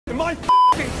In my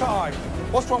f***ing time!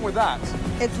 What's wrong with that?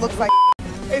 It looks like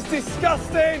It's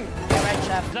disgusting! all right,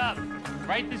 chef. What's up?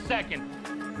 Right this second.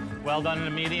 Well done in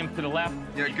the medium to the left.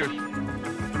 Yeah, good.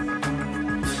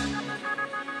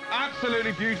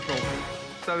 Absolutely beautiful.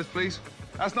 Service, please.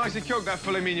 That's nicely cooked, that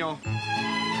filet mignon.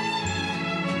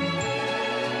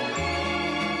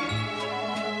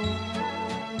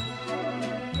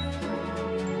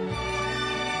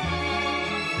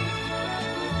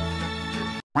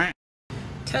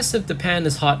 Test if the pan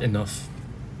is hot enough.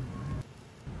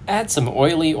 Add some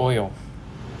oily oil.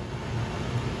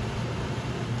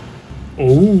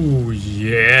 Oh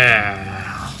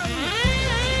yeah!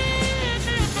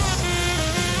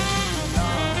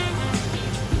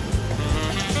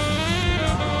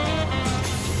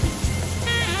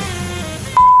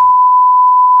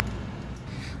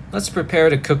 Let's prepare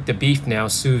to cook the beef now,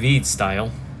 sous vide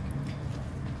style.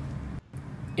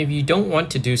 If you don't want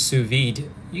to do sous vide,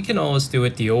 you can always do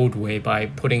it the old way by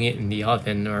putting it in the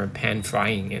oven or pan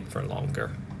frying it for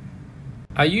longer.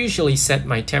 I usually set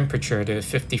my temperature to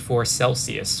 54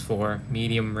 Celsius for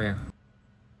medium rare.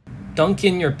 Dunk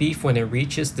in your beef when it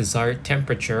reaches desired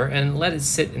temperature and let it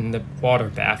sit in the water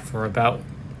bath for about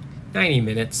 90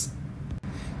 minutes.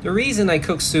 The reason I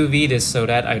cook sous vide is so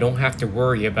that I don't have to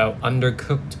worry about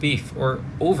undercooked beef or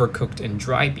overcooked and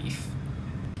dry beef.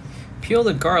 Peel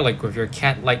the garlic with your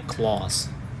cat-like claws.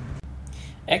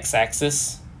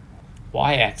 X-axis,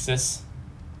 Y-axis,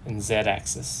 and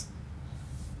Z-axis.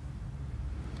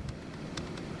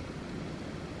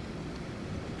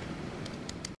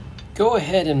 Go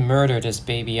ahead and murder this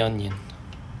baby onion.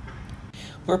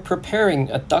 We're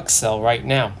preparing a duxelle right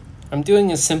now. I'm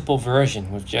doing a simple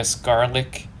version with just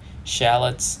garlic,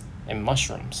 shallots, and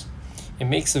mushrooms. It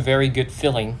makes a very good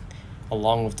filling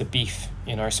along with the beef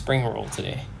in our spring roll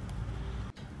today.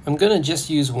 I'm gonna just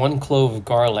use 1 clove of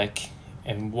garlic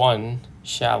and 1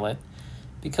 shallot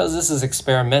because this is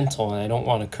experimental and I don't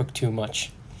want to cook too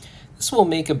much. This will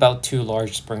make about 2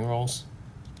 large spring rolls.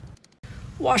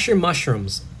 Wash your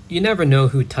mushrooms. You never know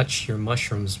who touched your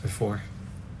mushrooms before.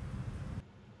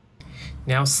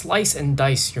 Now slice and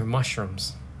dice your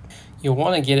mushrooms. You'll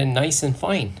want to get it nice and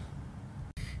fine.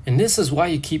 And this is why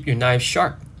you keep your knives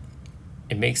sharp.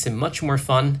 It makes it much more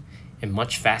fun and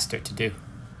much faster to do.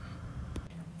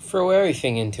 Throw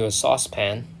everything into a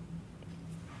saucepan.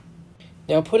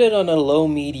 Now put it on a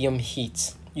low-medium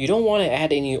heat. You don't want to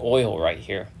add any oil right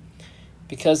here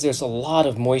because there's a lot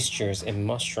of moistures in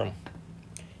mushroom.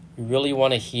 You really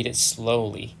want to heat it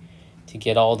slowly to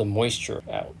get all the moisture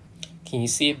out. Can you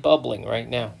see it bubbling right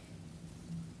now?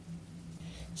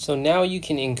 So now you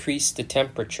can increase the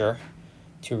temperature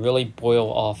to really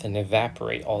boil off and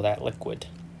evaporate all that liquid.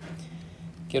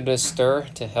 Give it a stir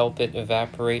to help it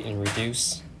evaporate and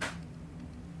reduce.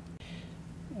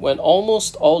 When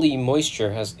almost all the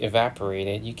moisture has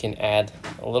evaporated, you can add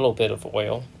a little bit of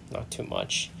oil, not too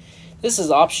much. This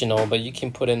is optional, but you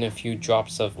can put in a few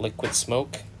drops of liquid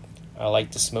smoke. I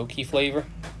like the smoky flavor.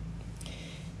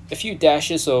 A few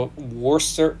dashes of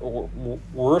Worcester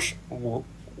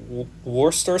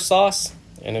sauce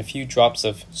and a few drops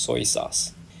of soy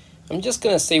sauce. I'm just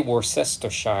gonna say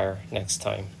Worcestershire next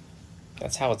time.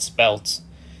 That's how it's spelled.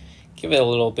 Give it a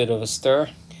little bit of a stir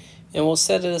and we'll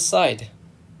set it aside.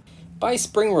 Buy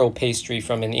spring roll pastry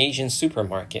from an Asian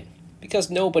supermarket because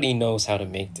nobody knows how to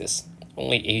make this.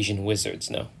 Only Asian wizards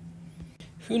know.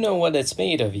 Who know what it's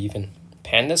made of even?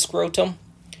 Panda scrotum?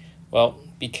 Well,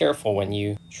 be careful when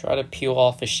you try to peel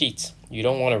off a sheet. You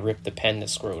don't want to rip the panda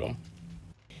scrotum.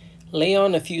 Lay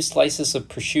on a few slices of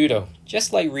prosciutto,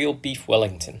 just like real beef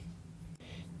Wellington.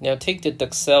 Now take the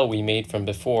duxelle we made from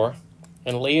before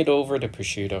and lay it over the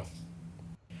prosciutto.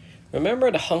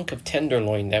 Remember the hunk of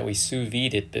tenderloin that we sous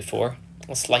vide'd before?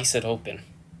 Let's slice it open.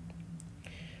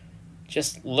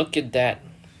 Just look at that.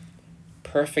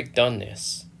 Perfect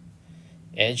doneness.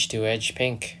 Edge to edge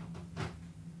pink.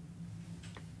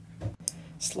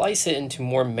 Slice it into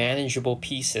more manageable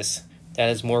pieces that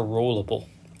is more rollable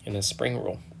in a spring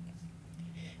roll.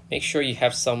 Make sure you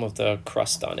have some of the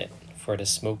crust on it for the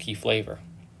smoky flavor.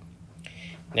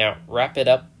 Now wrap it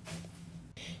up.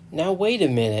 Now wait a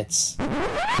minute.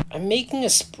 I'm making a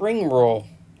spring roll.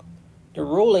 The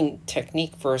rolling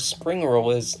technique for a spring roll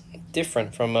is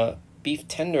different from a beef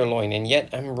tenderloin, and yet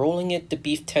I'm rolling it the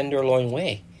beef tenderloin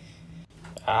way.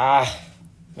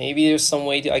 Maybe there's some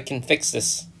way I can fix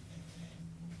this.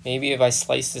 Maybe if I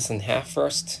slice this in half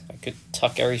first, I could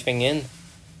tuck everything in.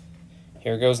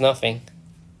 Here goes nothing.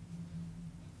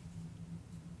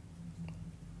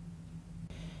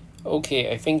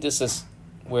 Okay, I think this is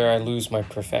where I lose my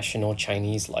professional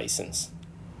Chinese license.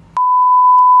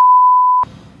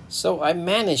 So I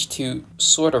managed to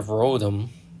sort of roll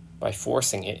them by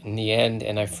forcing it in the end,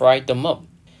 and I fried them up.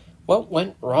 What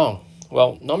went wrong?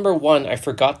 Well, number one, I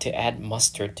forgot to add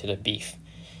mustard to the beef.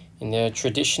 In the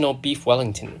traditional Beef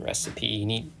Wellington recipe, you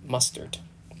need mustard.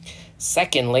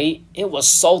 Secondly, it was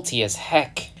salty as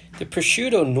heck. The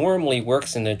prosciutto normally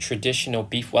works in the traditional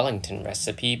Beef Wellington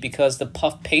recipe because the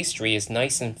puff pastry is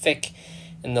nice and thick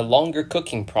and the longer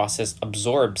cooking process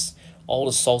absorbs all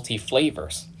the salty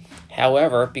flavors.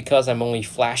 However, because I'm only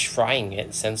flash frying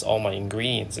it since all my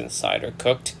ingredients inside are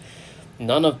cooked,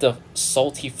 none of the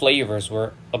salty flavors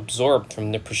were absorbed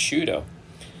from the prosciutto.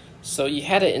 So you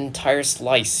had an entire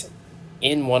slice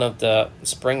in one of the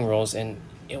spring rolls and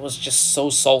it was just so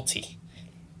salty.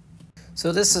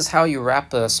 So this is how you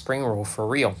wrap a spring roll for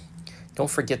real. Don't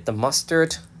forget the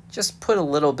mustard. Just put a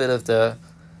little bit of the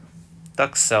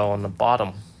duxelle on the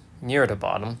bottom, near the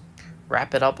bottom.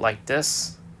 Wrap it up like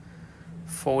this.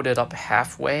 Fold it up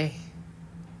halfway.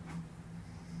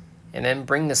 And then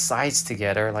bring the sides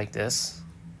together like this.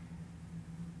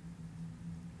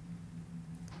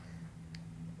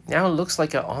 Now it looks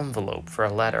like an envelope for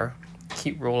a letter.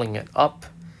 Keep rolling it up.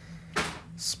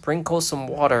 Sprinkle some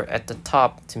water at the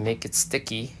top to make it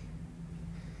sticky.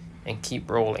 And keep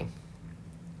rolling.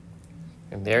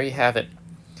 And there you have it.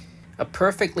 A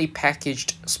perfectly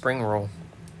packaged spring roll.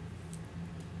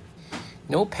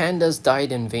 No pandas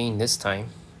died in vain this time.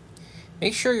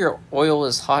 Make sure your oil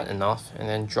is hot enough and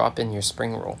then drop in your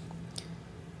spring roll.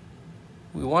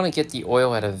 We want to get the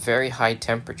oil at a very high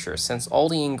temperature since all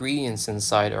the ingredients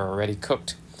inside are already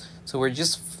cooked. So we're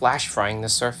just flash frying the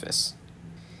surface.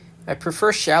 I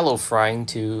prefer shallow frying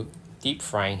to deep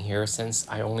frying here since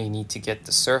I only need to get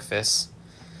the surface.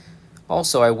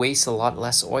 Also, I waste a lot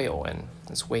less oil and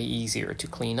it's way easier to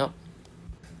clean up.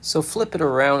 So flip it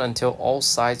around until all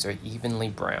sides are evenly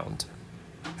browned.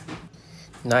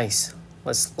 Nice.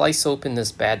 Let's slice open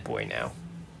this bad boy now.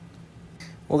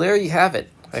 Well, there you have it.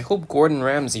 I hope Gordon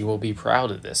Ramsay will be proud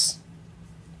of this.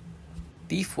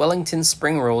 Beef Wellington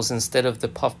spring rolls instead of the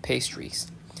puff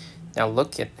pastries. Now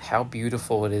look at how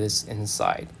beautiful it is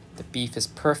inside. The beef is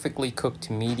perfectly cooked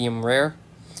to medium rare,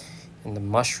 and the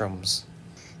mushrooms,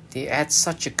 they add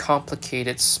such a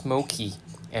complicated, smoky,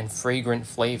 and fragrant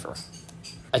flavor.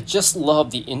 I just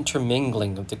love the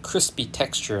intermingling of the crispy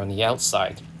texture on the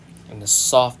outside and the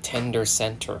soft, tender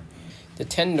center. The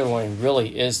tenderloin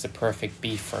really is the perfect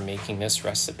beef for making this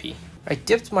recipe. I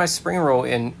dipped my spring roll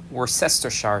in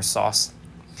Worcestershire sauce.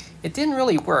 It didn't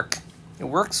really work. It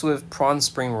works with prawn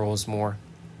spring rolls more.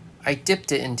 I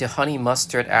dipped it into honey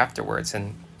mustard afterwards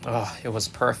and it was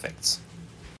perfect.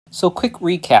 So quick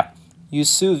recap. Use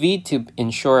sous vide to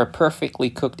ensure a perfectly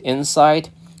cooked inside.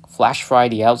 Flash fry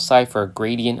the outside for a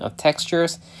gradient of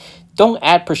textures. Don't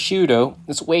add prosciutto,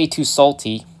 it's way too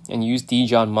salty. And use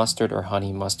Dijon mustard or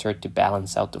honey mustard to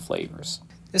balance out the flavors.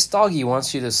 This doggy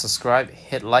wants you to subscribe,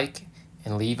 hit like,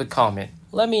 and leave a comment.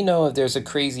 Let me know if there's a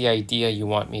crazy idea you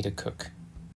want me to cook.